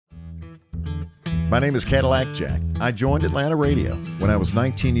My name is Cadillac Jack. I joined Atlanta Radio when I was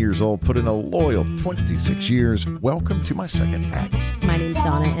 19 years old, put in a loyal 26 years. Welcome to my second act. My name's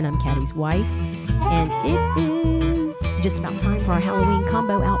Donna, and I'm Caddy's wife. And it is just about time for our Halloween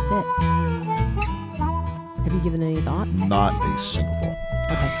combo outfit. Have you given it any thought? Not a single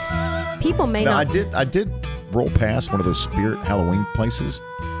thought. Okay. People may Now, not... I did roll past one of those Spirit Halloween places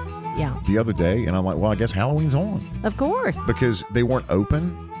the other day, and I'm like, well, I guess Halloween's on. Of course. Because they weren't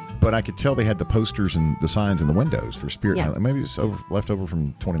open, but I could tell they had the posters and the signs in the windows for Spirit Halloween. Maybe it's left over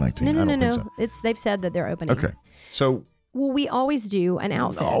from 2019. No. I don't think so. They've said that they're opening. Okay. So... Well, we always do an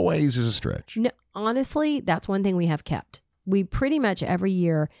outfit. Always is a stretch. No, honestly, that's one thing we have kept. We pretty much every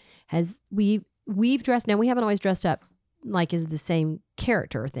year we've dressed. Now, we haven't always dressed up like as the same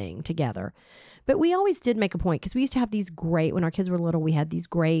character thing together, but we always did make a point because we used to have these great, when our kids were little, we had these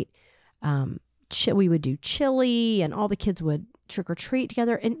great, we would do chili and all the kids would trick or treat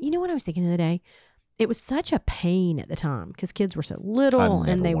together. And you know what I was thinking the other day? It was such a pain at the time because kids were so little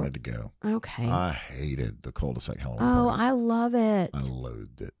and they wanted to go. Okay. I hated the cul-de-sac Halloween Oh, party. I love it. I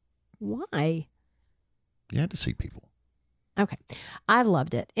loathed it. Why? You had to see people. Okay. I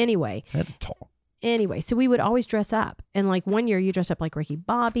loved it. Anyway. I had to talk. Anyway, so we would always dress up. And like one year you dressed up like Ricky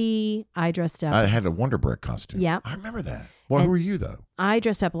Bobby. I dressed up. I had a Wonder Bread costume. Yeah. I remember that. Well, who were you though? I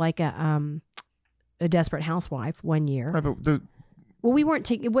dressed up like a Desperate Housewife one year. Right, but well, we weren't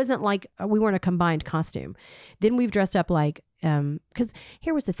it wasn't like we weren't a combined costume. Then we've dressed up like because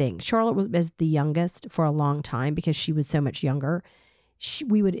here was the thing. Charlotte was the youngest for a long time because she was so much younger.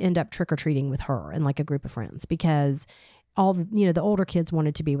 We would end up trick or treating with her and like a group of friends because all the older kids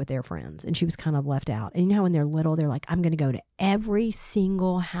wanted to be with their friends and she was kind of left out. And you know when they're little, they're like, I'm going to go to every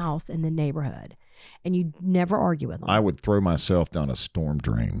single house in the neighborhood, and you never argue with them. I would throw myself down a storm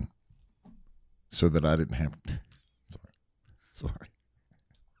drain so that I didn't have. Sorry.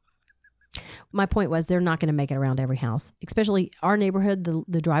 My point was they're not going to make it around every house, especially our neighborhood.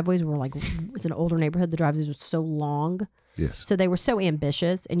 The driveways were like, it's an older neighborhood. The driveways were so long. Yes. So they were so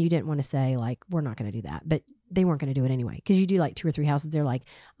ambitious and you didn't want to say like, we're not going to do that, but they weren't going to do it anyway. Cause you do like 2 or 3 houses. They're like,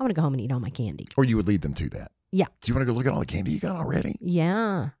 I want to go home and eat all my candy. Or you would lead them to that. Yeah. Do you want to go look at all the candy you got already?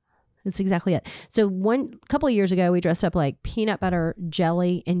 Yeah. That's exactly it. So couple of years ago, we dressed up like peanut butter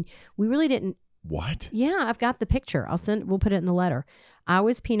jelly and we really didn't. What? Yeah, I've got the picture. We'll put it in the letter. I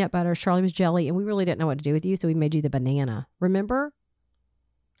was peanut butter, Charlie was jelly, and we really didn't know what to do with you, so we made you the banana. Remember?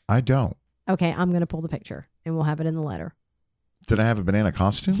 I don't. Okay, I'm going to pull the picture, and we'll have it in the letter. Did I have a banana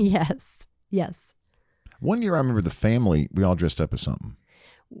costume? Yes. One year I remember the family, we all dressed up as something.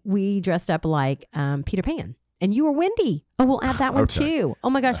 We dressed up like Peter Pan, and you were Wendy. Oh, we'll add that one too.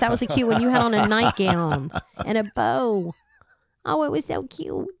 Oh my gosh, that was a cute one. You had on a nightgown and a bow. Oh, it was so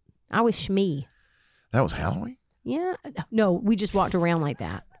cute. I was Shmee. That was Halloween? Yeah. No, we just walked around like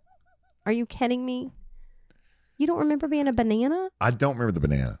that. Are you kidding me? You don't remember being a banana? I don't remember the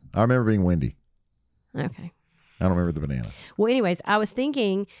banana. I remember being Wendy. Okay. I don't remember the banana. Well, anyways, I was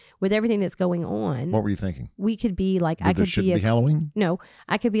thinking with everything that's going on. What were you thinking? We could be like, Should be Halloween? No,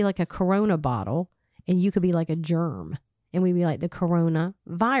 I could be like a Corona bottle and you could be like a germ and we'd be like the Corona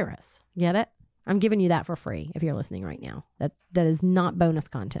virus. Get it? I'm giving you that for free if you're listening right now. That is not bonus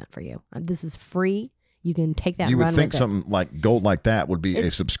content for you. This is free. You can take that. You would and run think with something like gold like that would be a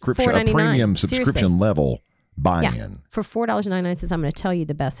subscription, a $4.99. premium subscription Seriously. level buy-in. Yeah. For $4.99, I'm going to tell you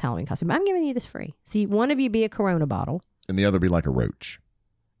the best Halloween costume. I'm giving you this free. See, one of you be a Corona bottle. And the other be like a roach.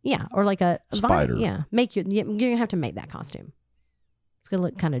 Yeah, or like a spider. Yeah, you're going to have to make that costume. It's going to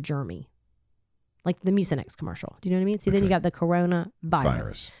look kind of germy. Like the Mucinex commercial. Do you know what I mean? See, then you got the Corona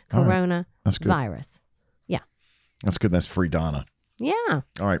virus. Corona right. That's good. virus. Yeah. That's good. That's free Donna. Yeah.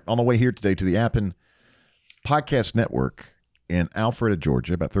 All right. On the way here today to the Appen Podcast Network in Alpharetta,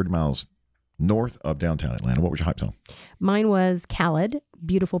 Georgia, about 30 miles north of downtown Atlanta. What was your hype song? Mine was Khaled,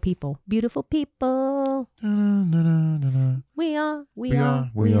 Beautiful People. Beautiful people. We are.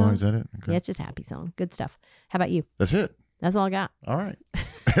 Is that it? Okay. Yeah, it's just a happy song. Good stuff. How about you? That's it. That's all I got. All right.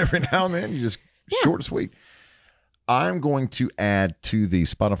 Every now and then, you just short and sweet. I'm going to add to the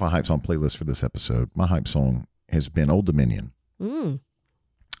Spotify Hype Song playlist for this episode. My hype song has been Old Dominion. And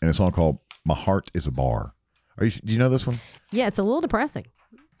a song called My Heart is a Bar. Do you know this one? Yeah, it's a little depressing.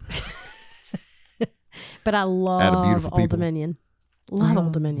 But I love Old Dominion. Love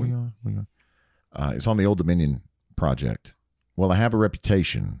Old Dominion. We are. It's on the Old Dominion project. Well, I have a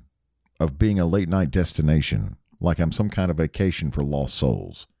reputation of being a late night destination, like I'm some kind of vacation for lost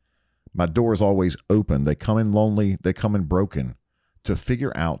souls. My door is always open. They come in lonely. They come in broken. To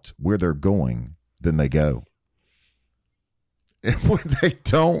figure out where they're going, then they go. And when they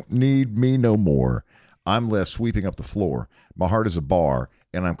don't need me no more, I'm left sweeping up the floor. My heart is a bar,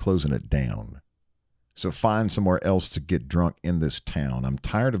 and I'm closing it down. So find somewhere else to get drunk in this town. I'm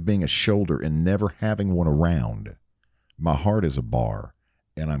tired of being a shoulder and never having one around. My heart is a bar,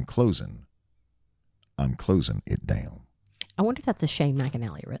 and I'm closing it down. I wonder if that's a Shane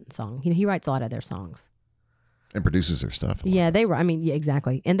McAnally written song. He writes a lot of their songs. And produces their stuff. Yeah, yeah,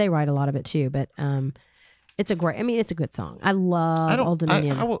 exactly. And they write a lot of it too. But it's a good song. I love Old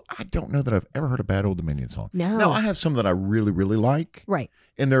Dominion. I don't know that I've ever heard a bad Old Dominion song. No. Now, I have some that I really, really like. Right.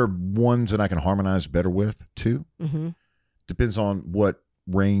 And there are ones that I can harmonize better with, too. Mm-hmm. Depends on what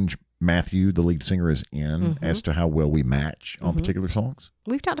range Matthew, the lead singer, is in as to how well we match on particular songs.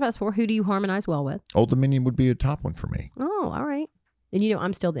 We've talked about this before. Who do you harmonize well with? Old Dominion would be a top one for me. Oh, all right. And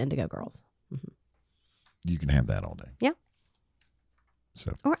I'm still the Indigo Girls. Mm-hmm. You can have that all day. Yeah.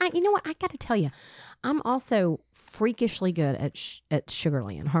 So. Or you know what? I got to tell you, I'm also freakishly good at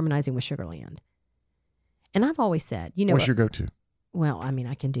Sugarland, harmonizing with Sugarland. And I've always said, what's your go-to? Well, I mean,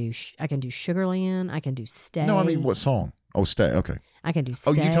 I can do Sugarland. I can do Stay. No, I mean, what song? Oh, Stay. Okay. I can do Stay.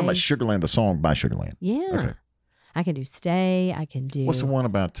 Oh, you're talking about Sugarland, the song by Sugarland. Yeah. Okay. I can do Stay. I can do. What's the one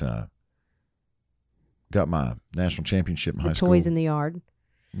about? Got my national championship in high school. Toys in the Yard.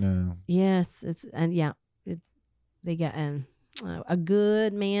 No. Yes, they got a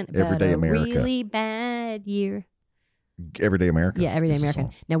good man, Everyday America. Really bad year. Everyday America. Yeah, Everyday America.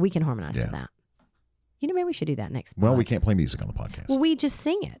 Now we can harmonize to that. Maybe we should do that next. Well, we can't play music on the podcast. Well, we just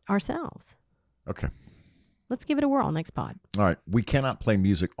sing it ourselves. Okay. Let's give it a whirl next pod. All right. We cannot play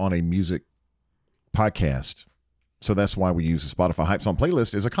music on a music podcast. So that's why we use the Spotify Hype Song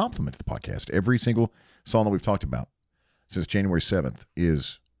playlist as a complement to the podcast. Every single song that we've talked about since January 7th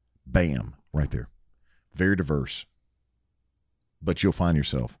is bam, right there. Very diverse. But you'll find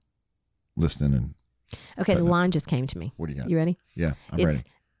yourself listening and. Okay, the line just came to me. What do you got? You ready? Yeah, I'm ready.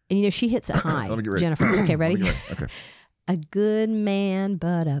 And she hits it high. Let me get ready. Jennifer. Okay, ready? Okay. A good man,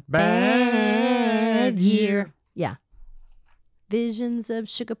 but a bad year. Yeah. Visions of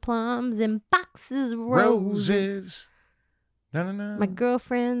sugar plums and boxes of roses. Na-na-na. My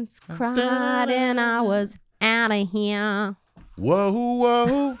girlfriends cried and I was out of here. Whoa,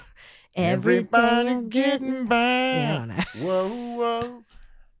 whoa. Everybody getting by. Yeah, I don't know. Whoa, whoa.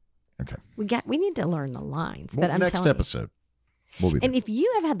 Okay. We need to learn the lines. Well, but I'm next telling episode. We'll be there. And if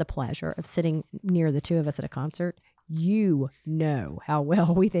you have had the pleasure of sitting near the two of us at a concert, you know how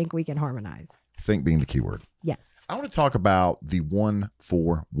well we think we can harmonize. Think being the key word. Yes. I want to talk about the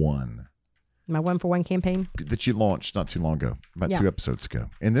 1-for-1. My 1-for-1 campaign? That you launched not too long ago, about 2 episodes ago.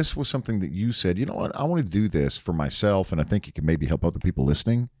 And this was something that you said, you know what, I want to do this for myself, and I think it can maybe help other people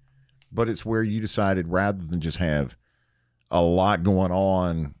listening. But it's where you decided rather than just have a lot going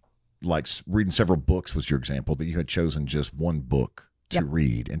on, like reading several books was your example, that you had chosen just one book to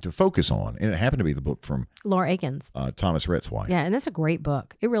read and to focus on. And it happened to be the book from Laura Akins. Thomas Rhett's wife. Yeah, and that's a great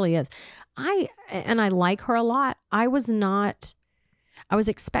book. It really is. I like her a lot. I was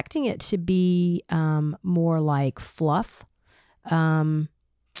expecting it to be more like fluff.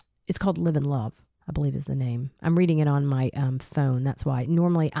 It's called Live and Love, I believe is the name. I'm reading it on my phone. That's why.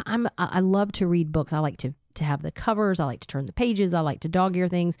 Normally, I love to read books. I like to have the covers. I like to turn the pages. I like to dog ear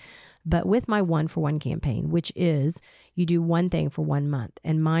things. But with my 1-for-1 campaign, which is you do one thing for 1 month,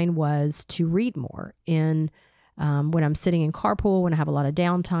 and mine was to read more in when I'm sitting in carpool, when I have a lot of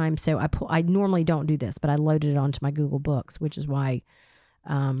downtime. So I normally don't do this, but I loaded it onto my Google Books, which is why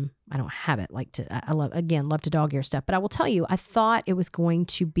I don't have it. I love to dog ear stuff. But I will tell you, I thought it was going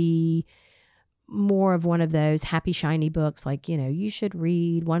to be more of one of those happy, shiny books, like, you should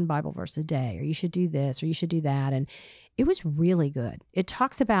read one Bible verse a day, or you should do this, or you should do that. And it was really good. It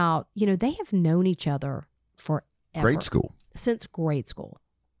talks about, they have known each other forever. Grade school. Since grade school.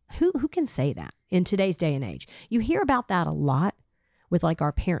 Who can say that in today's day and age? You hear about that a lot with like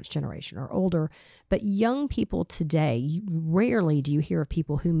our parents' generation or older, but young people today, rarely do you hear of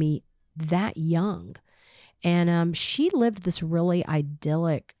people who meet that young. And she lived this really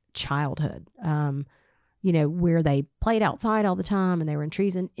idyllic childhood, where they played outside all the time and they were in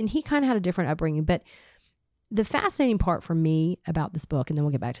trees, and he kind of had a different upbringing. But the fascinating part for me about this book, and then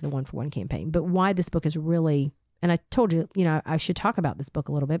we'll get back to the 1-for-1 campaign, but why this book is really, and I told you, I should talk about this book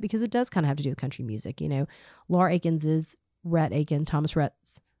a little bit because it does kind of have to do with country music. Laura Akins is Rhett Akins, Thomas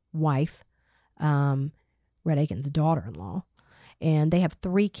Rhett's wife, Rhett Akins' daughter-in-law, and they have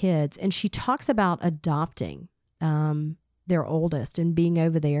 3 kids, and she talks about adopting their oldest and being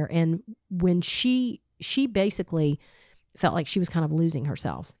over there. And when she basically felt like she was kind of losing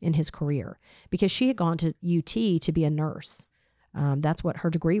herself in his career because she had gone to UT to be a nurse. That's what her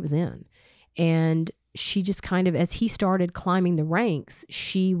degree was in. And she just kind of, as he started climbing the ranks,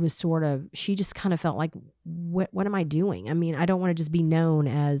 she just kind of felt like, what am I doing? I mean, I don't want to just be known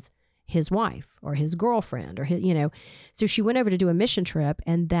as his wife or his girlfriend or his, so she went over to do a mission trip,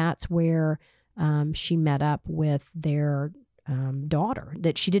 and that's where she met up with their daughter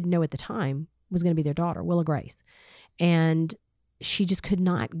that she didn't know at the time was going to be their daughter, Willa Grace. And she just could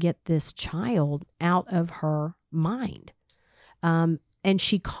not get this child out of her mind. And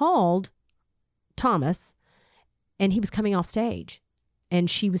she called Thomas, and he was coming off stage, and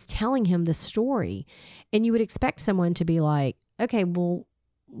she was telling him the story. And you would expect someone to be like, okay, well,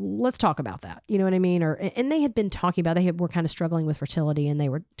 let's talk about that. You know what I mean? And they had been talking about, were kind of struggling with fertility, and they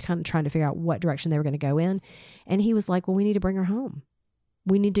were kind of trying to figure out what direction they were going to go in. And he was like, well, we need to bring her home.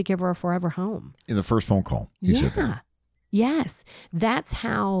 We need to give her a forever home. In the first phone call, he said that. Yes. That's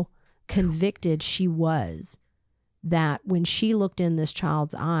how convicted she was, that when she looked in this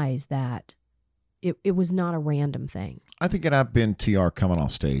child's eyes, that it was not a random thing. I think had I been TR coming on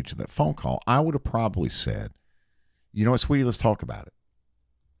stage with that phone call, I would have probably said, you know what, sweetie, let's talk about it.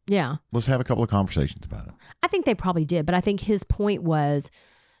 Yeah. Let's have a couple of conversations about it. I think they probably did, but I think his point was,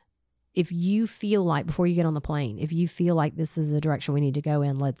 if you feel like, before you get on the plane, if you feel like this is the direction we need to go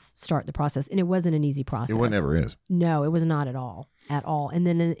in, let's start the process. And it wasn't an easy process. It never is. No, it was not at all. And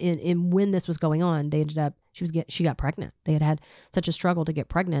then in when this was going on, they ended up, she got pregnant. They had such a struggle to get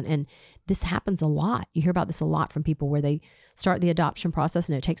pregnant. And this happens a lot. You hear about this a lot from people where they start the adoption process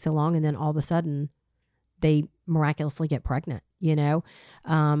and it takes so long, and then all of a sudden they miraculously get pregnant,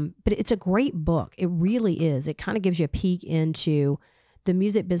 But it's a great book. It really is. It kind of gives you a peek into the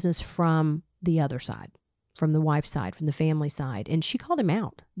music business from the other side, from the wife's side, from the family side. And she called him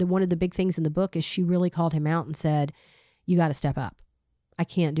out. One of the big things in the book is she really called him out and said, you got to step up. I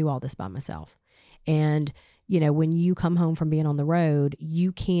can't do all this by myself. And, when you come home from being on the road,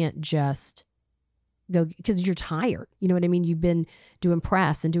 you can't just go, because you're tired. You know what I mean? You've been doing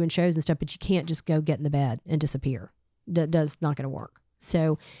press and doing shows and stuff, but you can't just go get in the bed and disappear. That's not going to work.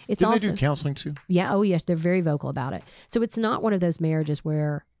 So it's Didn't also, they do counseling too? Yeah. Oh yes. They're very vocal about it. So it's not one of those marriages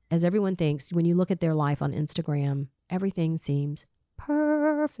where, as everyone thinks, when you look at their life on Instagram, everything seems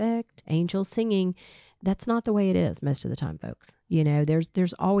perfect. Angels singing. That's not the way it is most of the time, folks.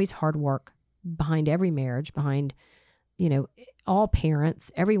 There's always hard work behind every marriage, behind, all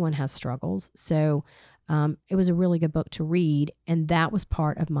parents. Everyone has struggles. So it was a really good book to read. And that was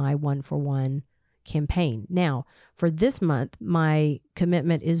part of my 1-for-1 campaign. Now, for this month, my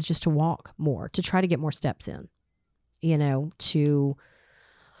commitment is just to walk more, to try to get more steps in,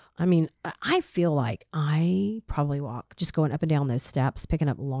 I feel like I probably walk just going up and down those steps, picking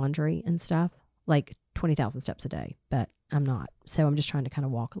up laundry and stuff, like 20,000 steps a day, but I'm not. So I'm just trying to kind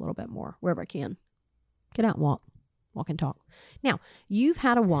of walk a little bit more wherever I can. Get out and walk and talk. Now, you've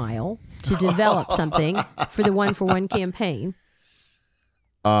had a while to develop something for the 1-for-1 campaign.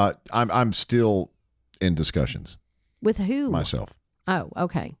 I'm still in discussions. With who? Myself. Oh,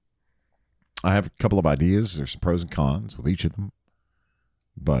 okay. I have a couple of ideas. There's some pros and cons with each of them.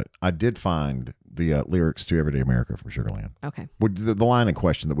 But I did find the lyrics to Everyday America from Sugarland. Okay. The line in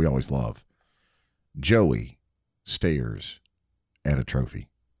question that we always love. Joey stares at a trophy.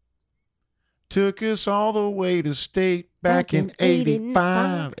 Took us all the way to state back in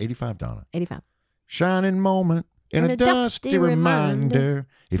 85. 85, Donna. 85. Shining moment. And a dusty reminder.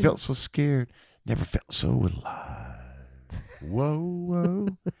 He felt so scared, never felt so alive. Whoa.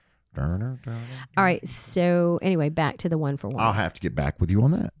 All right. So anyway, back to the 1-for-1. I'll have to get back with you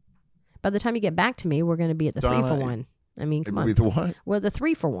on that. By the time you get back to me, we're going to be at the Donna, 3-for-1. I mean, come on. With the what? Well, the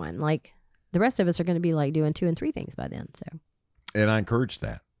 3-for-1. Like the rest of us are going to be like doing 2 and 3 things by then. So. And I encourage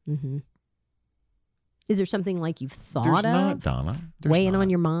that. Mm-hmm. Is there something like you've thought There's of? Not, Donna. There's weighing not. on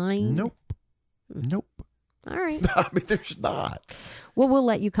your mind? Nope. All right. I mean, there's not. Well, we'll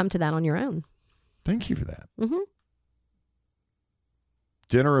let you come to that on your own. Thank you for that. Mm-hmm.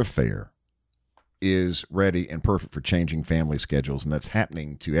 Dinner Affair is ready and perfect for changing family schedules, and that's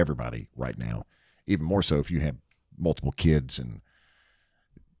happening to everybody right now. Even more so if you have multiple kids and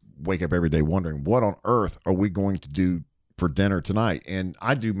wake up every day wondering, what on earth are we going to do for dinner tonight? And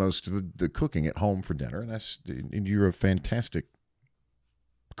I do most of the cooking at home for dinner, and you're a fantastic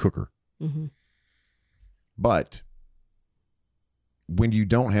cooker. Mm-hmm. But when you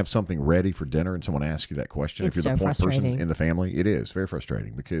don't have something ready for dinner and someone asks you that question, It's if you're the so point person frustrating. in the family, it is very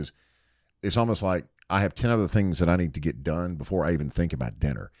frustrating because it's almost like I have 10 other things that I need to get done before I even think about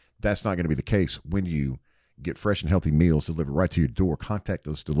dinner. That's not going to be the case when you get fresh and healthy meals delivered right to your door.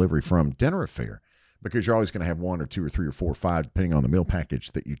 Contactless delivery from Dinner Affair, because you're always going to have 1 or 2 or 3 or 4 or 5, depending on the meal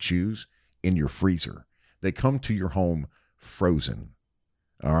package that you choose, in your freezer. They come to your home frozen.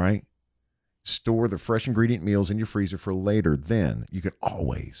 All right? Store the fresh ingredient meals in your freezer for later. Then you can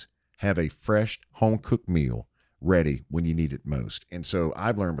always have a fresh home-cooked meal ready when you need it most. And so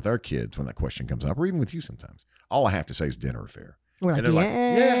I've learned with our kids when that question comes up, or even with you sometimes, all I have to say is dinner affair. We're like, and they're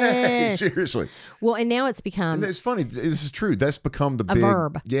yes. like, yeah, seriously. Well, and now it's become And it's funny. This is true. That's become the a big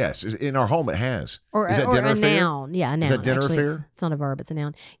verb. Yes, in our home it has. Or, is that or dinner a affair? noun. Yeah, a noun. Is that dinner Actually, affair? It's not a verb. It's a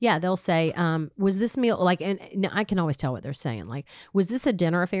noun. Yeah, they'll say, was this meal, like, and I can always tell what they're saying. Like, was this a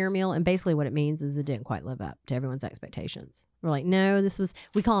dinner affair meal? And basically what it means is it didn't quite live up to everyone's expectations. We're like, no, this was,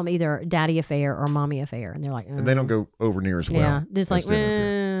 we call them either daddy affair or mommy affair. And they're like, And they don't go over near as well. Yeah, just like, dinner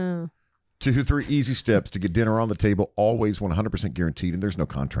affair. 2 to 3 easy steps to get dinner on the table, always 100% guaranteed, and there's no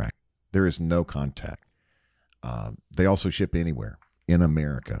contract. There is no contact. They also ship anywhere in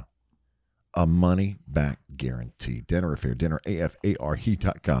America. A money-back guarantee. Dinner affair,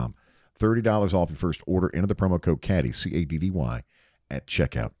 dinnerafare.com. $30 off your first order. Enter the promo code CADDY, CADDY, at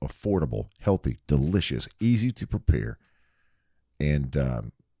checkout. Affordable, healthy, delicious, easy to prepare. And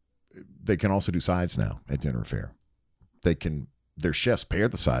they can also do sides now at Dinner Affair. Their chefs pair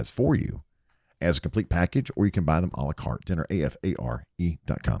the sides for you as a complete package, or you can buy them a la carte.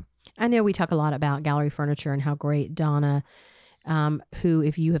 dinnerafare.com. I know we talk a lot about Gallery Furniture and how great Donna, who,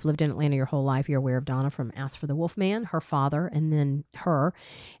 if you have lived in Atlanta your whole life, you're aware of Donna from Ask for the Wolfman, her father, and then her,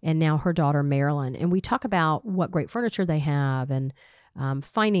 and now her daughter, Marilyn. And we talk about what great furniture they have and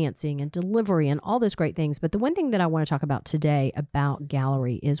financing and delivery and all those great things. But the one thing that I want to talk about today about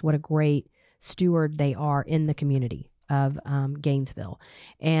Gallery is what a great steward they are in the community of Gainesville.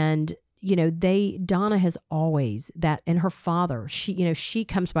 And Donna has always that, and her father, she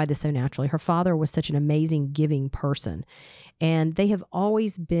comes by this so naturally. Her father was such an amazing giving person, and they have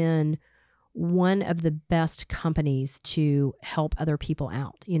always been one of the best companies to help other people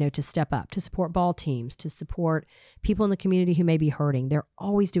out, to step up, to support ball teams, to support people in the community who may be hurting. They're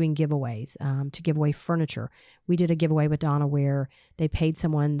always doing giveaways to give away furniture. We did a giveaway with Donna where they paid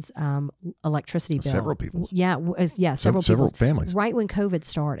someone's electricity bill. Several people. Yeah, several families. Right when COVID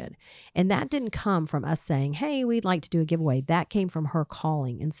started. And that didn't come from us saying, hey, we'd like to do a giveaway. That came from her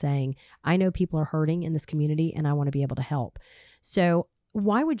calling and saying, I know people are hurting in this community and I want to be able to help. So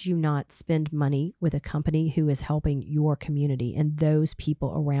why would you not spend money with a company who is helping your community and those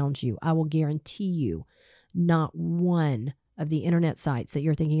people around you? I will guarantee you not one of the internet sites that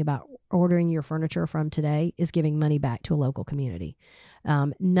you're thinking about ordering your furniture from today is giving money back to a local community.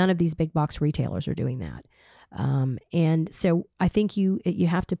 None of these big box retailers are doing that. And so I think you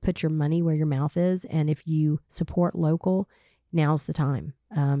have to put your money where your mouth is. And if you support local, now's the time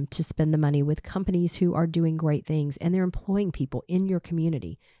to spend the money with companies who are doing great things and they're employing people in your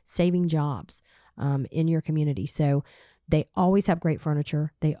community, saving jobs in your community. So they always have great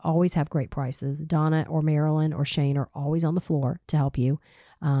furniture. They always have great prices. Donna or Marilyn or Shane are always on the floor to help you.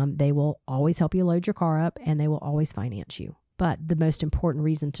 They will always help you load your car up and they will always finance you. But the most important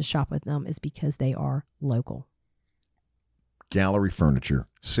reason to shop with them is because they are local. Gallery Furniture,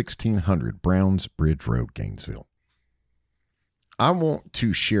 1600 Browns Bridge Road, Gainesville. I want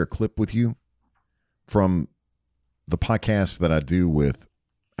to share a clip with you from the podcast that I do with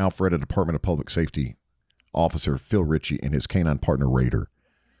Alpharetta Department of Public Safety Officer Phil Ritchie and his canine partner Raider.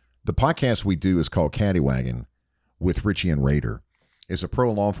 The podcast we do is called Caddy Wagon with Ritchie and Raider. It's a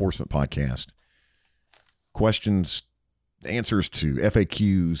pro law enforcement podcast. Questions, answers to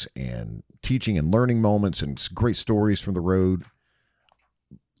FAQs and teaching and learning moments and great stories from the road.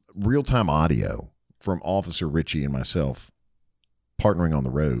 Real-time audio from Officer Ritchie and myself partnering on the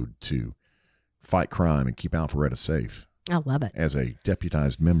road to fight crime and keep Alpharetta safe. I love it. As a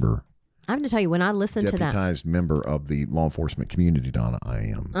deputized member. I have to tell you, when I listen to that. Deputized member of the law enforcement community, Donna, I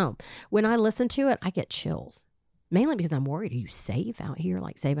am. Oh, when I listen to it, I get chills. Mainly because I'm worried, are you safe out here,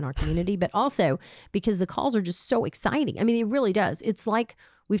 like saving our community? But also because the calls are just so exciting. I mean, it really does. It's like,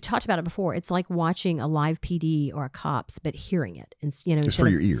 we've talked about it before. It's like watching a live PD or a cops, but hearing it. And, it's for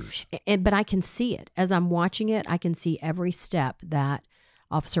your ears. But I can see it. As I'm watching it, I can see every step that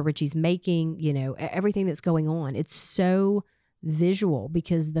Officer Ritchie's making, everything that's going on. It's so visual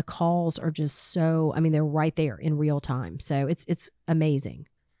because the calls are just so, they're right there in real time. So it's amazing.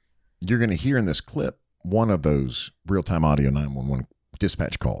 You're going to hear in this clip one of those real-time audio 911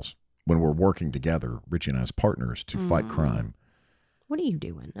 dispatch calls when we're working together, Ritchie and I as partners, to fight crime. What are you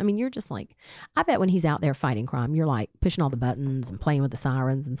doing? You're just like, I bet when he's out there fighting crime, you're like pushing all the buttons and playing with the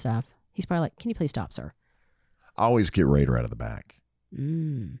sirens and stuff. He's probably like, can you please stop, sir? I always get Raider out of the back.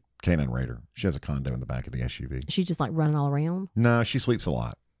 Canine Raider. She has a condo in the back of the SUV. She's just like running all around? No, she sleeps a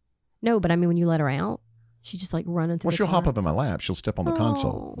lot. No, but when you let her out, she's just like running through she'll the car. hop up in my lap. She'll step on the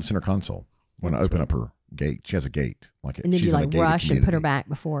console, the center console. When I open up her gate, she has a gate. And then you rush and put her back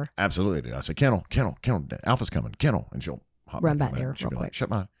before. Absolutely. I say, Kennel, Alpha's coming, Kennel. And she'll hop run back there She'll real be quick.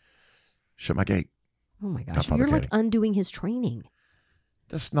 like, shut my gate. Oh my gosh. Godfather You're like Caddy. undoing his training.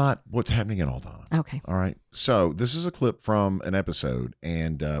 That's not what's happening at all, Donna. Okay. All right. So this is a clip from an episode,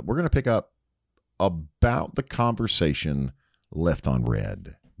 and we're going to pick up about the conversation left on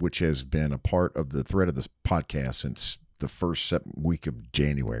red, which has been a part of the thread of this podcast since the first week of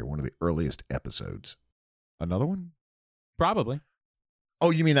January, one of the earliest episodes. Another one? Probably. Oh,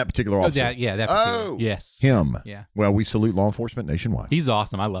 you mean that particular officer? That particular. Oh, yes. Him. Yeah. Well, we salute law enforcement nationwide. He's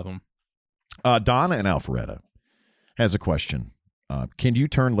awesome. I love him. Donna in Alpharetta has a question. Can you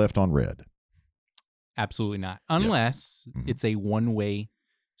turn left on red? Absolutely not. Unless it's a one-way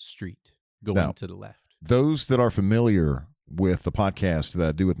street going to the left. Those that are familiar with the podcast that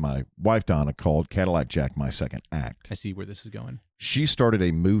I do with my wife, Donna, called Cadillac Jack, My Second Act. I see where this is going. She started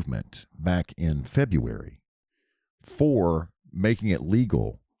a movement back in February for making it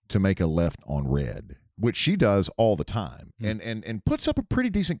legal to make a left on red, which she does all the time, and puts up a pretty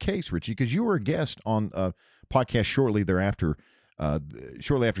decent case, Richie, because you were a guest on a podcast shortly thereafter,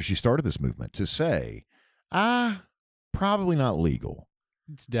 shortly after she started this movement, to say, probably not legal.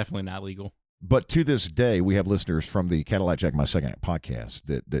 It's definitely not legal. But to this day, we have listeners from the Cadillac Jack My Second Act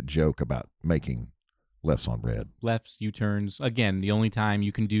podcast that joke about making lefts on red. Lefts, U-turns. Again, the only time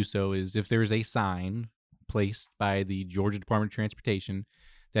you can do so is if there is a sign placed by the Georgia Department of Transportation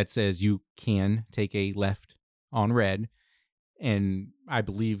that says you can take a left on red. And I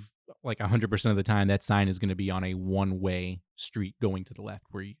believe like 100% of the time that sign is going to be on a one-way street going to the left.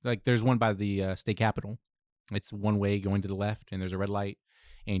 Where you, like there's one by the state capitol. It's one way going to the left and there's a red light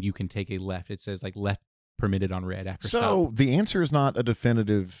and you can take a left. It says like left permitted on red after stop. So the answer is not a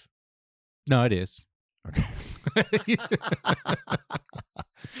definitive. No, it is. Okay.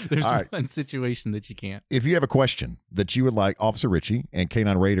 There's All right. one situation that you can't. If you have a question that you would like Officer Richie and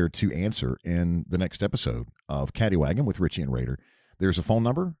K9 Raider to answer in the next episode of Caddy Wagon with Richie and Raider, there's a phone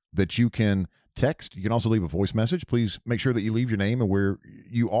number that you can text. You can also leave a voice message. Please make sure that you leave your name and where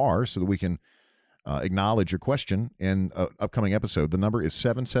you are so that we can acknowledge your question in an upcoming episode. The number is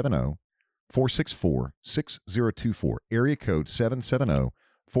 770-464-6024. Area code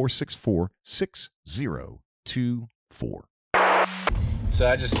 770-464-6024. So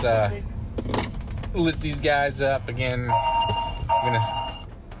I just lit these guys up again. I'm gonna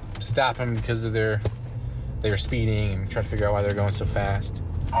stop them because of they were speeding and try to figure out why they're going so fast.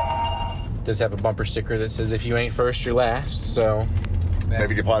 It does have a bumper sticker that says if you ain't first, you're last. So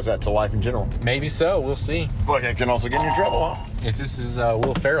Maybe it applies that to life in general. maybe so. We'll see. But it can also get you in trouble, huh? If this is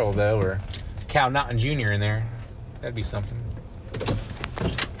Will Ferrell though, or Cal Naughton Jr. in there, that'd be something.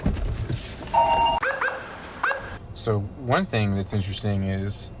 So one thing that's interesting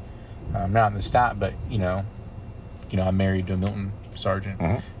is, not in the stop, but you know, I'm married to a Milton sergeant,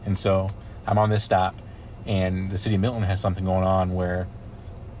 and so I'm on this stop, and the city of Milton has something going on where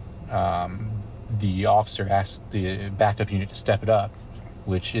the officer asked the backup unit to step it up,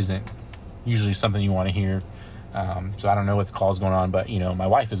 which isn't usually something you want to hear. So I don't know what the call is going on, but my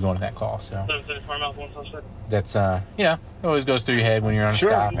wife is going to that call, so that's it always goes through your head when you're on a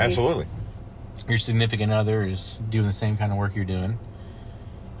stop. Absolutely. Your significant other is doing the same kind of work you're doing.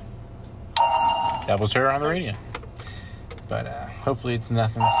 That was her on the radio. But hopefully it's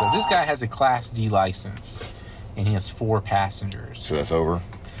nothing. So this guy has a Class D license, and he has 4 passengers. So that's over.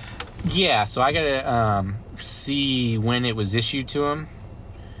 Yeah, so I got to see when it was issued to him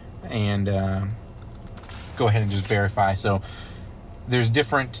and go ahead and just verify. So there's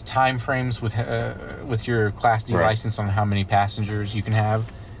different time frames with your Class D license on how many passengers you can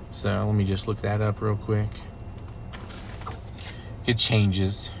have. So let me just look that up real quick. It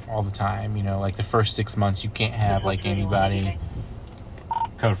changes all the time. Like the first 6 months you can't have like anybody.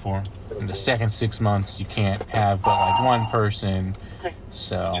 Code 4. In the second 6 months you can't have but like one person.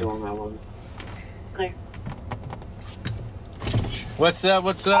 So what's up?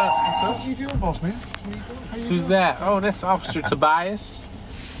 How you doing, boss man? Who's that? Oh, that's Officer Tobias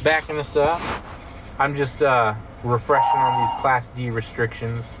backing us up. I'm just refreshing on these Class D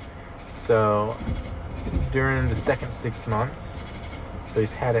restrictions. So during the second 6 months, so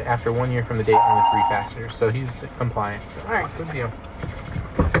he's had it after 1 year from the date, only 3 passengers. So he's compliant. So, all right, good deal.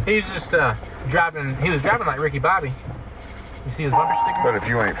 He's just driving. He was driving like Ricky Bobby. You see his bumper sticker? But if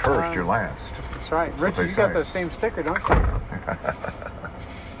you ain't first, you're last. That's right. Richard, you got the same sticker, don't you?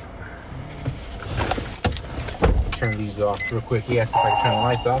 Turn these off real quick. He asked if I could turn the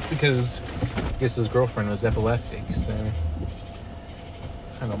lights off because I guess his girlfriend was epileptic. So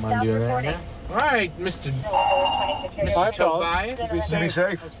I don't mind doing that now. All right, Mr. Tobias. Be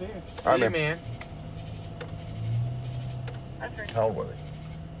safe. See you, man. How old were they?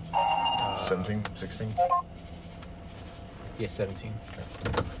 17, 16? Yeah, 17.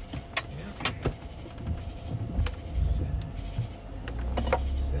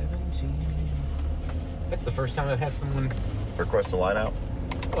 see. That's the first time I've had someone. Request a light out?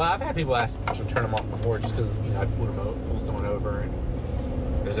 Well, I've had people ask to turn them off before just because, I'd pull someone over and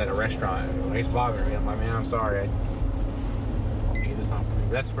it was at a restaurant and like, it's bothering me. I'm like, man, I'm sorry. I'll get this off for me.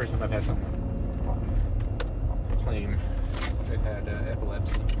 But that's the first time I've had someone claim they've had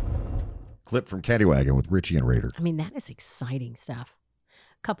epilepsy. Clip from Cattywagon with Richie and Raider. I mean, that is exciting stuff.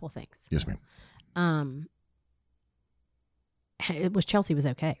 Couple things. Yes, ma'am. It was Chelsea was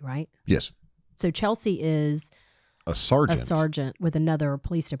okay, right? Yes. So Chelsea is A sergeant. a sergeant with another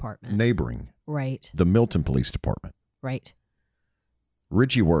police department. Neighboring Right. the Milton Police Department. Right.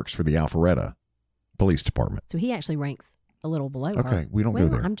 Richie works for the Alpharetta Police Department. So he actually ranks a little below her. Okay, we don't Well, go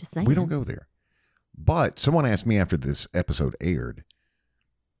there. I'm just saying. We don't go there. But someone asked me after this episode aired,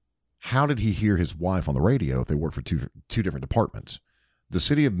 how did he hear his wife on the radio if they work for two different departments? The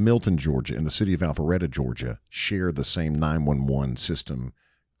city of Milton, Georgia, and the city of Alpharetta, Georgia, share the same 911 system,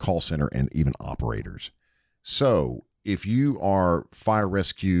 call center, and even operators. So if you are fire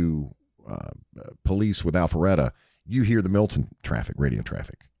rescue police with Alpharetta, you hear the Milton traffic, radio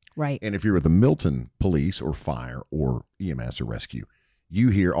traffic. Right. And if you're with the Milton police or fire or EMS or rescue, you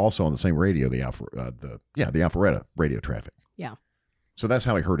hear also on the same radio the Alpharetta radio traffic. Yeah. So that's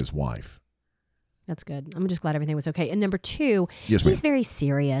how he heard his wife. That's good. I'm just glad everything was okay. And number two, Yes, ma'am. he's very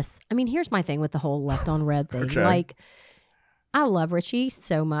serious. I mean, here's my thing with the whole left on red thing. Okay. Like, I love Richie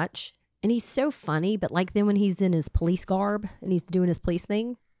so much, and he's so funny. But like, then when he's in his police garb and he's doing his police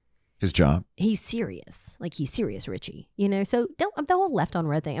thing, His job. he's serious. Like, he's serious, Richie. So don't the whole left on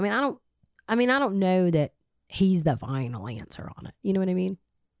red thing. I don't know that he's the final answer on it. You know what I mean?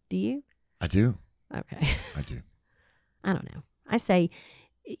 Do you? I do. Okay. I do. I don't know. I say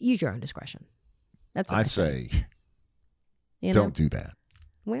use your own discretion. That's what I say You don't know? do that.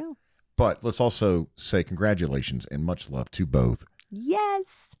 Well, But let's also say congratulations and much love to both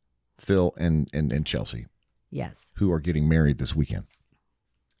yes. Phil and Chelsea, Yes. who are getting married this weekend.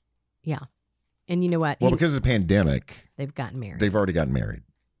 Yeah. And you know what? Well, because of the pandemic, They've gotten married. they've already gotten married.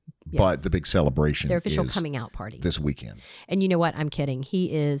 Yes. But the big celebration Their official is coming out party. this weekend. And you know what? I'm kidding.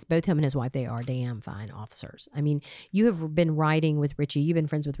 Both him and his wife, they are damn fine officers. I mean, you have been riding with Richie. You've been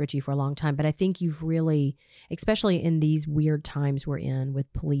friends with Richie for a long time, but I think you've really, especially in these weird times we're in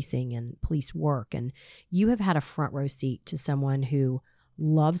with policing and police work, and you have had a front row seat to someone who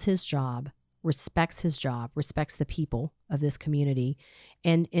loves his job, respects the people of this community.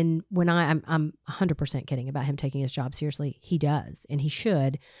 And when I'm 100% kidding about him taking his job seriously. He does, and he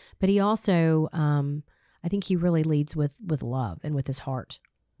should, but he also, I think he really leads with love and with his heart.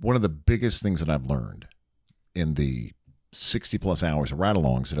 One of the biggest things that I've learned in the 60 plus hours of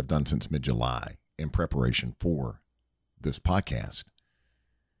ride-alongs that I've done since mid-July in preparation for this podcast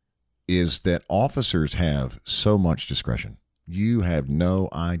is that officers have so much discretion. You have no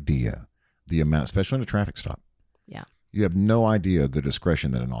idea the amount, especially in a traffic stop. Yeah. You have no idea the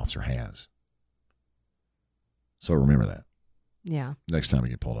discretion that an officer has. So remember that Yeah. next time you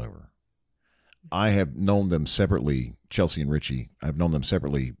get pulled over. I have known them separately, Chelsea and Richie. I've known them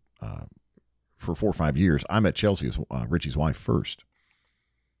separately for 4 or 5 years. I met Chelsea as Richie's wife first.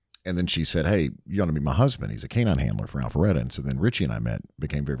 And then she said, hey, you ought to meet my husband. He's a canine handler for Alpharetta. And so then Richie and I met,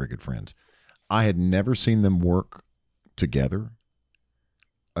 became very, very good friends. I had never seen them work together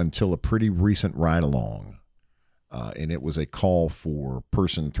until a pretty recent ride along. And it was a call for a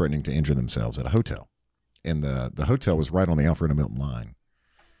person threatening to injure themselves at a hotel. And the hotel was right on the Alpharetta Milton line.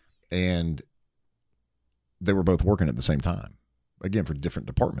 And they were both working at the same time, again, for different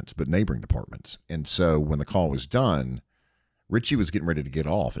departments, but neighboring departments. And so when the call was done, Richie was getting ready to get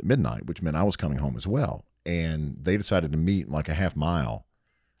off at midnight, which meant I was coming home as well. And they decided to meet like a half mile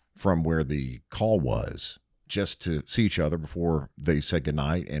from where the call was just to see each other before they said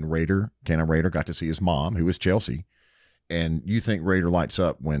goodnight. And Canine Raider got to see his mom, who is Chelsea. And you think Raider lights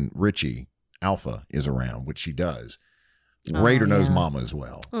up when Richie, Alpha, is around, which she does. Raider knows yeah. Mama as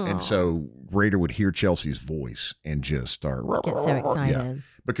well. Aw. And so Raider would hear Chelsea's voice and just start. Get so excited. Yeah.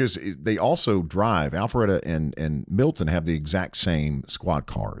 Because they also drive, Alpharetta and Milton have the exact same squad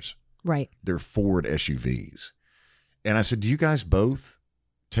cars. Right. They're Ford SUVs. And I said, do you guys both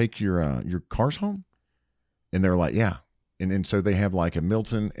take your cars home? And they're like, yeah. And so they have like a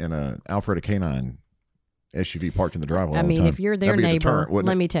Milton and a Alpharetta Canine SUV parked in the driveway. I all the mean, time. if you're their That'd be a neighbor, deterrent, wouldn't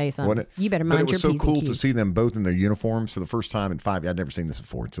let it? me tell you something. Wouldn't it? You better But mind it was your so P's cool and to Q's. see them both in their uniforms for the first time in 5 years. I'd never seen this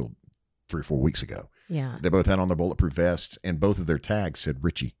before until 3 or 4 weeks ago. Yeah. They both had on their bulletproof vests, and both of their tags said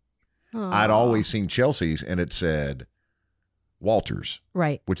Richie. Aw. I'd always seen Chelsea's, and it said Walters,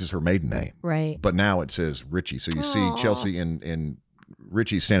 Right. which is her maiden name. Right. But now it says Richie. So you see Aw. Chelsea and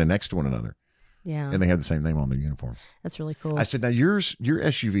Richie standing next to one another. Yeah. And they had the same name on their uniform. That's really cool. I said, now your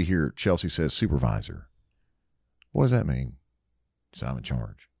SUV here, Chelsea says supervisor. What does that mean? So I'm in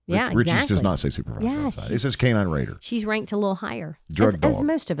charge. Yeah, Richie's exactly. does not say supervisor Yeah, outside. It says Canine Raider. She's ranked a little higher. Drug as dog.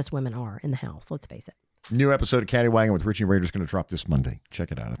 most of us women are in the house, let's face it. New episode of Caddy Wagon with Richie and Raider is going to drop this Monday.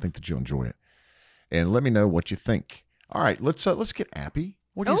 Check it out. I think that you'll enjoy it. And let me know what you think. All right, let's get Appy.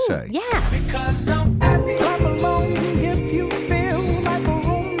 What do you say? Yeah. Because I'm happy. Clap along if you feel like a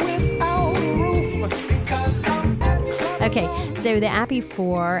room without a roof. Because I'm happy. Okay, so the appy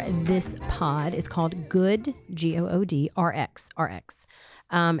for this pod is called Good, GOOD, RX.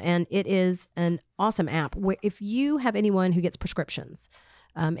 And it is an awesome app where if you have anyone who gets prescriptions,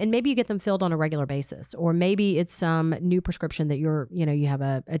 and maybe you get them filled on a regular basis, or maybe it's some new prescription that you have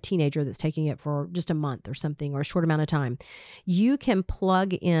a teenager that's taking it for just a month or something, or a short amount of time, you can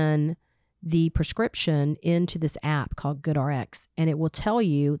plug in the prescription into this app called GoodRx, and it will tell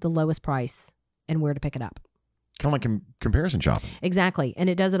you the lowest price and where to pick it up. Kind of like comparison shopping. Exactly. And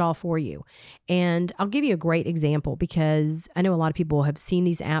it does it all for you. And I'll give you a great example because I know a lot of people have seen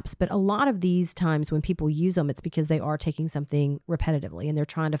these apps, but a lot of these times when people use them, it's because they are taking something repetitively and they're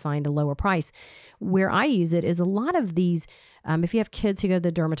trying to find a lower price. Where I use it is a lot of these, if you have kids who go to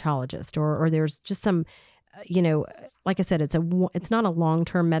the dermatologist or there's just some, like I said, it's not a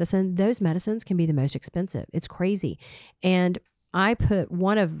long-term medicine. Those medicines can be the most expensive. It's crazy. And I put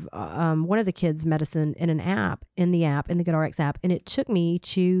one of the kids' medicine in the GoodRx app, and it took me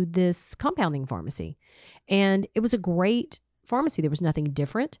to this compounding pharmacy, and it was a great pharmacy. There was nothing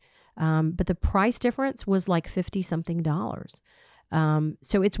different, but the price difference was like $50-something.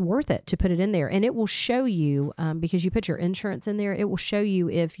 So it's worth it to put it in there, and it will show you because you put your insurance in there. It will show you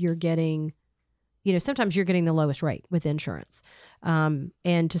if you're getting, sometimes you're getting the lowest rate with insurance, and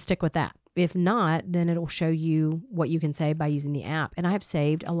to stick with that. If not, then it'll show you what you can save by using the app. And I have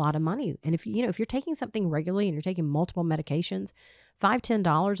saved a lot of money. And if you're taking something regularly and you're taking multiple medications,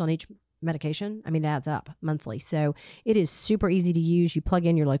 $5-10 on each medication, it adds up monthly. So it is super easy to use. You plug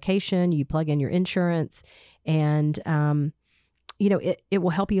in your location, you plug in your insurance, and it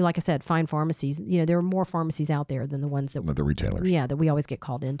will help you, like I said, find pharmacies. There are more pharmacies out there than the ones that The retailers. Yeah, that we always get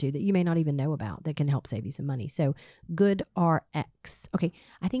called into that you may not even know about that can help save you some money. So GoodRx. Okay,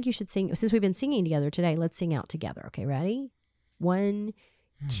 I think you should sing. Since we've been singing together today, let's sing out together. Okay, ready? 1,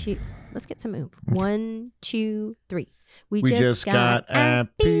 2. Let's get some oomph. 1, 2, 3. We just got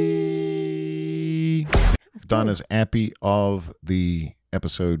Appy. Donna's Appy of the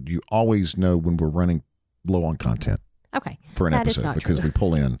episode. You always know when we're running low on content. Okay. For an that is episode not because true. we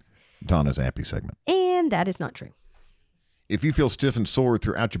pull in Donna's Appy segment. And that is not true. If you feel stiff and sore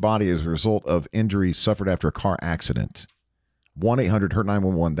throughout your body as a result of injuries suffered after a car accident,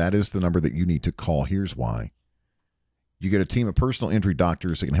 1-800-HURT-911, that is the number that you need to call. Here's why. You get a team of personal injury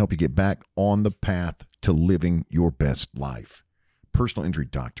doctors that can help you get back on the path to living your best life. Personal injury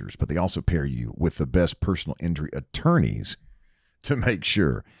doctors, but they also pair you with the best personal injury attorneys to make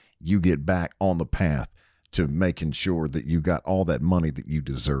sure you get back on the path to making sure that you got all that money that you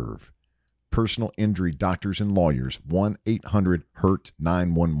deserve. Personal injury doctors and lawyers,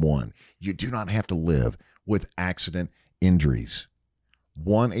 1-800-HURT-911. You do not have to live with accident injuries.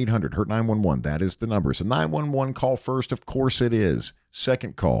 1-800-HURT-911. That is the number. It's a 911 call first. Of course it is.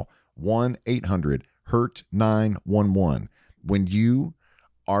 Second call, 1-800-HURT-911. When you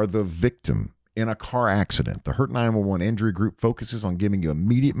are the victim in a car accident, the Hurt 911 Injury Group focuses on giving you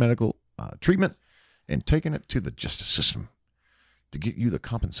immediate medical treatment and taking it to the justice system to get you the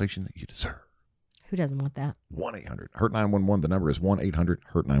compensation that you deserve. Who doesn't want that? 1-800-HURT-911. The number is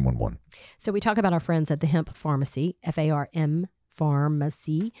 1-800-HURT-911. So we talk about our friends at the Hemp Pharmacy, FARM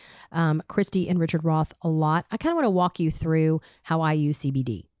Pharmacy, Christy and Richard Roth a lot. I kind of want to walk you through how I use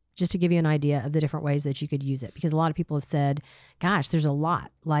CBD, just to give you an idea of the different ways that you could use it. Because a lot of people have said, gosh, there's a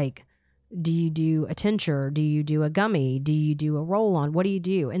lot. Like, do you do a tincture? Do you do a gummy? Do you do a roll-on? What do you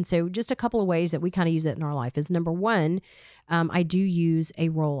do? And so just a couple of ways that we kind of use it in our life is, number one, I do use a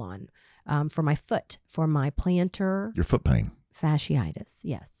roll-on for my foot, for my plantar. Your foot pain. Fasciitis,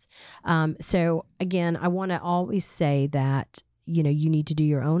 yes. So again, I want to always say that, you need to do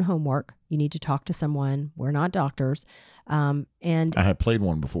your own homework. You need to talk to someone. We're not doctors. And I had played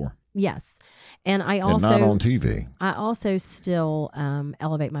one before. yes. And I And also not on TV. I also still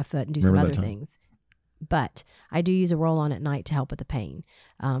elevate my foot and do Remember some that other time? things. But I do use a roll-on at night to help with the pain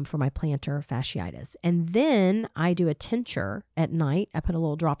for my plantar fasciitis. And then I do a tincture at night. I put a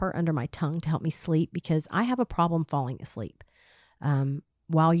little dropper under my tongue to help me sleep because I have a problem falling asleep.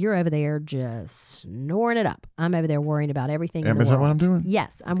 while you're over there just snoring it up, I'm over there worrying about everything in Em, the is world. that what I'm doing?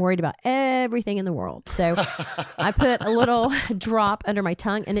 Yes, I'm worried about everything in the world. So I put a little drop under my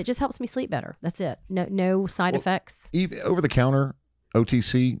tongue, and it just helps me sleep better. That's it. No side effects. Even over the counter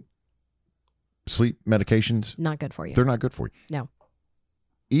OTC sleep medications, Not good for you. they're not good for you. No.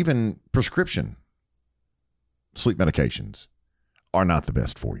 Even prescription sleep medications are not the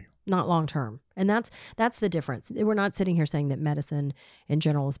best for you. Not long term. And that's the difference. We're not sitting here saying that medicine in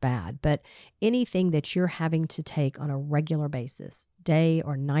general is bad, but anything that you're having to take on a regular basis, day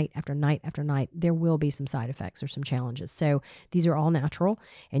or night after night after night, there will be some side effects or some challenges. So these are all natural,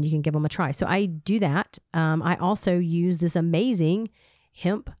 and you can give them a try. So I do that. I also use this amazing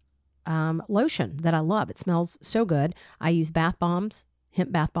hemp lotion that I love. It smells so good. I use bath bombs,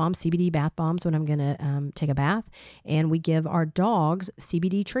 hemp bath bombs, CBD bath bombs when I'm going to take a bath. And we give our dogs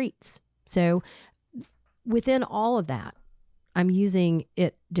CBD treats. So within all of that, I'm using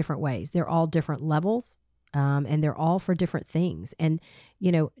it different ways. They're all different levels, and they're all for different things. And,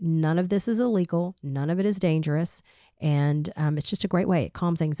 none of this is illegal. None of it is dangerous. And it's just a great way. It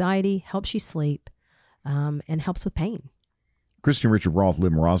calms anxiety, helps you sleep, and helps with pain. Christy and Richard Roth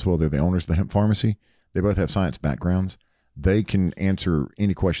live in Roswell. They're the owners of the hemp pharmacy. They both have science backgrounds. They can answer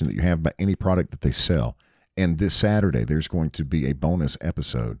any question that you have about any product that they sell. And this Saturday, there's going to be a bonus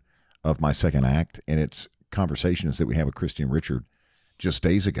episode of my second act, and it's conversations that we had with Christy and Richard just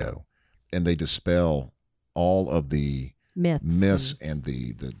days ago. And they dispel all of the myths and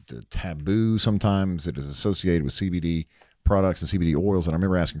the taboo sometimes that is associated with CBD products and CBD oils. And I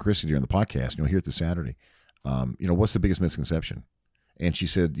remember asking Christy during the podcast, here at this Saturday, what's the biggest misconception? And she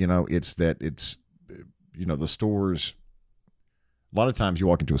said, it's the stores. A lot of times you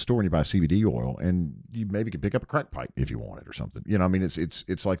walk into a store and you buy CBD oil, and you maybe could pick up a crack pipe if you want it or something.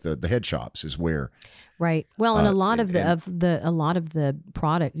 It's like the head shops is where. Right. Well, and a lot of the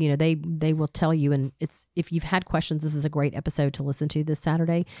product, they will tell you, and it's, if you've had questions, this is a great episode to listen to this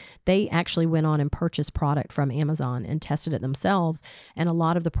Saturday. They actually went on and purchased product from Amazon and tested it themselves, and a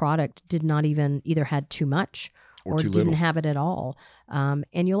lot of the product did not even either had too much or too didn't little. have it at all.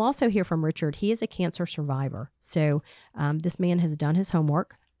 And you'll also hear from Richard. He is a cancer survivor. So this man has done his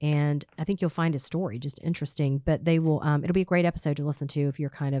homework, and I think you'll find his story just interesting. But they will. It'll be a great episode to listen to if you're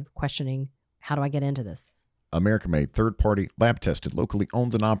kind of questioning, how do I get into this? American-made, third-party, lab-tested, locally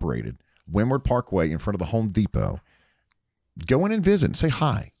owned and operated, Windward Parkway in front of the Home Depot. Go in and visit and say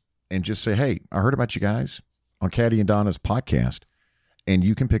hi, and just say, hey, I heard about you guys on Caddy and Donna's podcast, and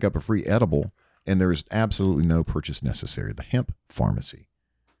you can pick up a free edible. And there is absolutely no purchase necessary. The hemp pharmacy.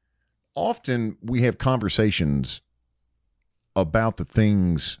 Often we have conversations about the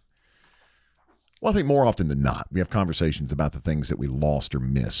things. Well, I think more often than not, we have conversations about the things that we lost or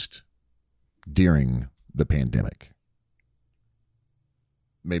missed during the pandemic.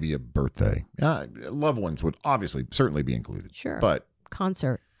 Maybe a birthday. Loved ones would obviously certainly be included. Sure. But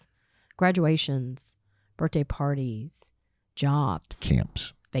concerts, graduations, birthday parties, jobs,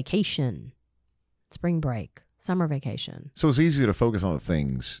 camps. vacation, spring break, summer vacation. So it's easy to focus on the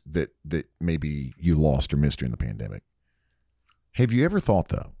things that maybe you lost or missed during the pandemic. Have you ever thought,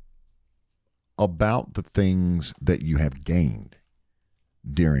 though, about the things that you have gained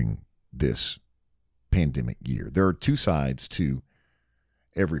during this pandemic year? There are two sides to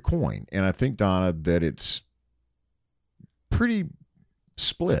every coin. And I think, Donna, that it's pretty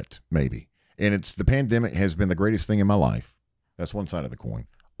split, maybe. And it's the pandemic has been the greatest thing in my life. That's one side of the coin.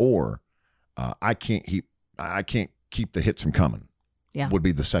 Or I can't keep the hits from coming. Yeah. Would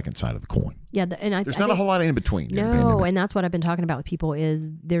be the second side of the coin. Yeah, There's not a whole lot in between. during the No, pandemic. and that's what I've been talking about with people is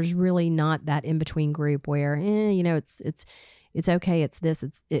there's really not that in between group where it's okay, it's this,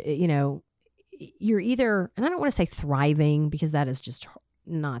 you're either, and I don't want to say thriving because that is just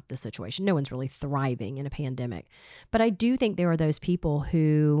not the situation. No one's really thriving in a pandemic, but I do think there are those people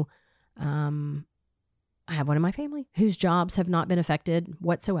who, I have one in my family whose jobs have not been affected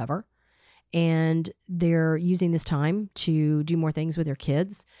whatsoever. And they're using this time to do more things with their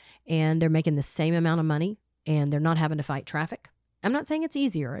kids, and they're making the same amount of money, and they're not having to fight traffic. I'm not saying it's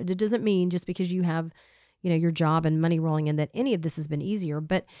easier. It doesn't mean just because you have, your job and money rolling in that any of this has been easier,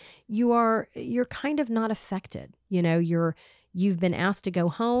 but you're kind of not affected. You've been asked to go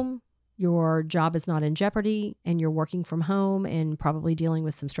home. Your job is not in jeopardy, and you're working from home and probably dealing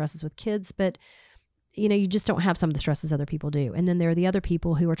with some stresses with kids, but you just don't have some of the stresses other people do. And then there are the other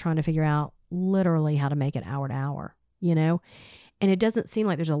people who are trying to figure out literally how to make it hour to hour, and it doesn't seem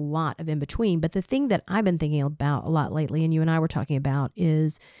like there's a lot of in between. But the thing that I've been thinking about a lot lately, and you and I were talking about,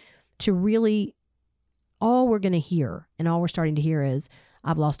 is to really, all we're going to hear and all we're starting to hear is,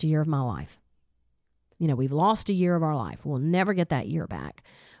 I've lost a year of my life. We've lost a year of our life. We'll never get that year back.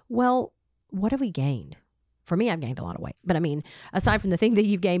 Well, what have we gained? For me, I've gained a lot of weight. But I mean, aside from the thing that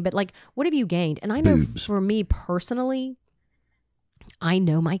you've gained, but like, what have you gained? And I know Boobs. for me personally, I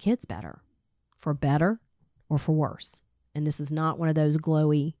know my kids better or for worse. And this is not one of those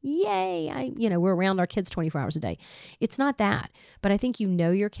glowy, yay, we're around our kids 24 hours a day. It's not that. But I think you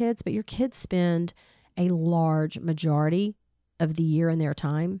know your kids, but your kids spend a large majority of the year and their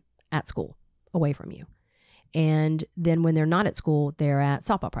time at school, away from you. And then when they're not at school, they're at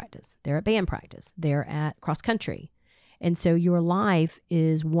softball practice, they're at band practice, they're at cross country. And so your life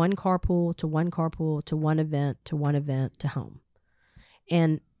is one carpool to one carpool to one event to home.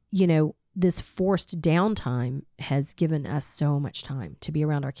 And, this forced downtime has given us so much time to be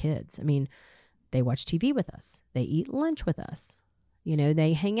around our kids. I mean, they watch TV with us. They eat lunch with us.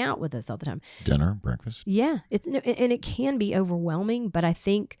 They hang out with us all the time. Dinner, breakfast. Yeah. And it can be overwhelming, but I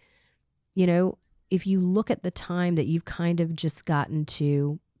think, if you look at the time that you've kind of just gotten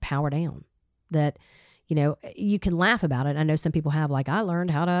to power down, that, you can laugh about it. I know some people have, like, I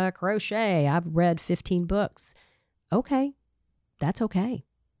learned how to crochet. I've read 15 books. Okay. That's okay.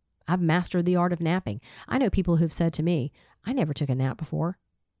 I've mastered the art of napping. I know people who've said to me, I never took a nap before.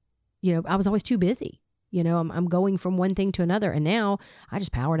 I was always too busy. I'm going from one thing to another. And now I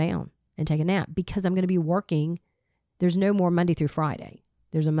just power down and take a nap because I'm going to be working. There's no more Monday through Friday.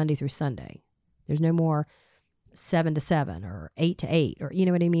 There's a Monday through Sunday. There's no more 7 to 7 or 8 to 8, or you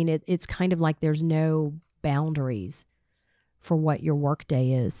know what I mean? It's kind of like there's no boundaries for what your work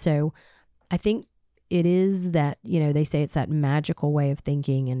day is. So I think it is that, they say it's that magical way of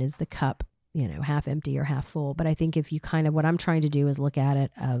thinking, and is the cup, half empty or half full. But I think if you what I'm trying to do is look at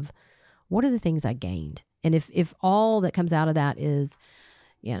it of what are the things I gained? And if all that comes out of that is,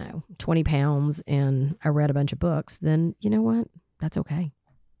 20 pounds and I read a bunch of books, then you know what? That's okay.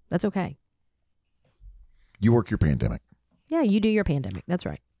 That's okay. You work your pandemic. Yeah, you do your pandemic. That's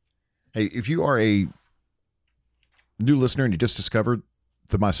right. Hey, if you are a new listener and you just discovered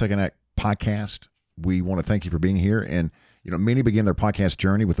the My Second Act podcast, we want to thank you for being here. And, many begin their podcast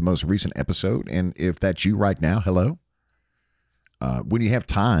journey with the most recent episode. And if that's you right now, hello. When you have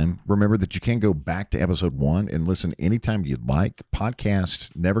time, remember that you can go back to episode 1 and listen anytime you'd like.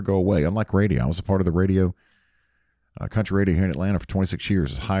 Podcasts never go away. Unlike radio, I was a part of the radio, country radio here in Atlanta for 26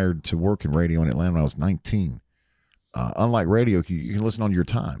 years. I was hired to work in radio in Atlanta when I was 19. Unlike radio, you can listen on your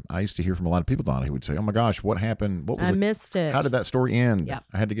time. I used to hear from a lot of people, Donna, who would say, oh my gosh, what happened? What was I it? missed it. How did that story end? Yeah.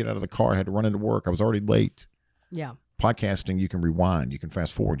 I had to get out of the car. I had to run into work. I was already late. Yeah. Podcasting, you can rewind, you can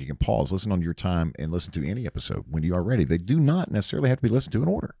fast forward, you can pause, listen on your time, and listen to any episode when you are ready. They do not necessarily have to be listened to in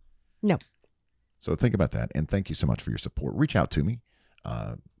order. No. So think about that, and thank you so much for your support. Reach out to me.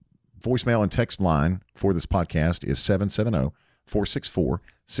 Voicemail and text line for this podcast is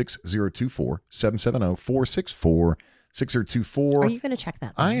 770-464-6024, 770-464-6024. Are you going to check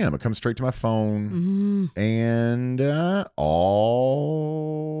that? I am. It comes straight to my phone. And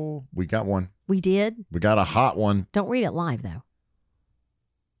we got one. We did? We got a hot one. Don't read it live, though.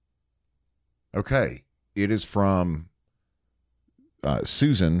 Okay. It is from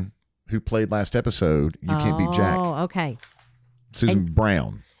Susan, who played last episode. You Can't Beat Jack. Oh, okay. Susan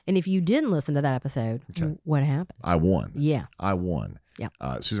Brown. And if you didn't listen to that episode, Okay. what happened? I won. Yeah. I won. Yeah.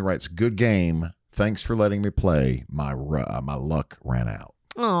 Susan writes, good game. Thanks for letting me play. My luck ran out.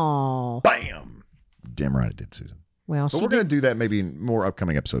 Oh. Bam. Damn right it did, Susan. Well, But we're going to do that maybe in more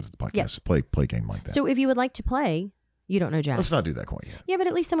upcoming episodes of the podcast. Yes. Play a game like that. So if you would like to play, you don't know Jack. Let's not do that quite yet. Yeah, but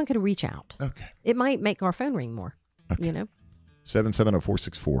at least someone could reach out. Okay. It might make our phone ring more, Okay.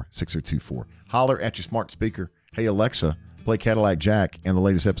 770-464-6024. Holler at your smart speaker. Hey, Alexa, play Cadillac Jack and the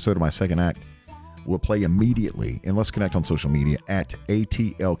latest episode of My Second Act. We'll play immediately. And let's connect on social media at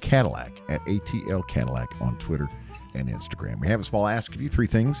ATL Cadillac, at ATL Cadillac on Twitter and Instagram. We have a small ask of you, 3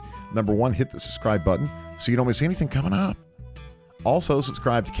 things. Number 1, hit the subscribe button so you don't miss anything coming up. Also,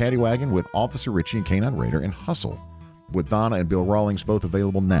 subscribe to Caddy Wagon with Officer Richie and Canine Raider, and Hustle with Donna and Bill Rawlings, both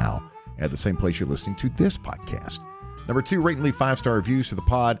available now at the same place you're listening to this podcast. Number 2, rate and leave 5-star reviews to the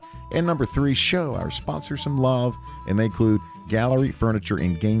pod. And number 3, show our sponsors some love, and they include Gallery Furniture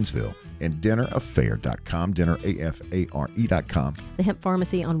in Gainesville and dinneraffair.com, dinnerafare.com. The Hemp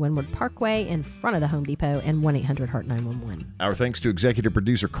Pharmacy on Windward Parkway in front of the Home Depot, and 1-800-HEART-911. Our thanks to executive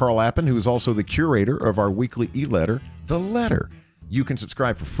producer Carl Appen, who is also the curator of our weekly e-letter, The Letter. You can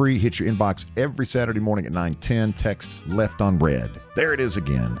subscribe for free. Hit your inbox every Saturday morning at 9:10. Text Left on Red. There it is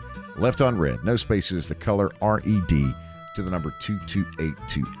again. Left on Red. No spaces. The color RED to the number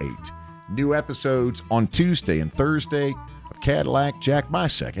 22828. New episodes on Tuesday and Thursday of Cadillac Jack, My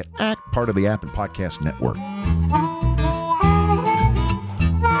Second Act, part of the Appen Podcast Network.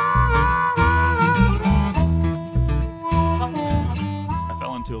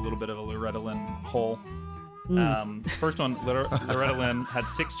 into a little bit of a Loretta Lynn hole. First one, Loretta Lynn had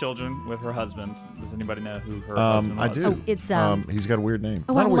 6 children with her husband. Does anybody know who her husband was? I do. Oh, it's he's got a weird name.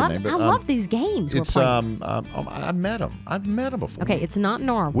 Oh, Not I a weird love, name, but I love these games. it's we're playing. I met him. I've met him before. Okay, it's not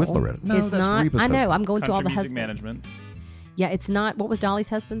Norval. With Loretta. No, it's that's not. Reba's I know. husband. I'm going through all Country the Music husbands. Management. Yeah, it's not. What was Dolly's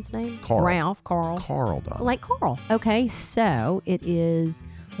husband's name? Carl. Ralph. Carl. Carl Don. Like Carl. Okay, so it is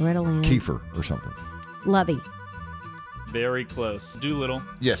Loretta Lynn. Kiefer or something. Lovey. Very close. Doolittle.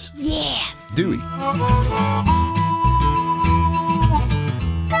 Yes. Yes. Dewey.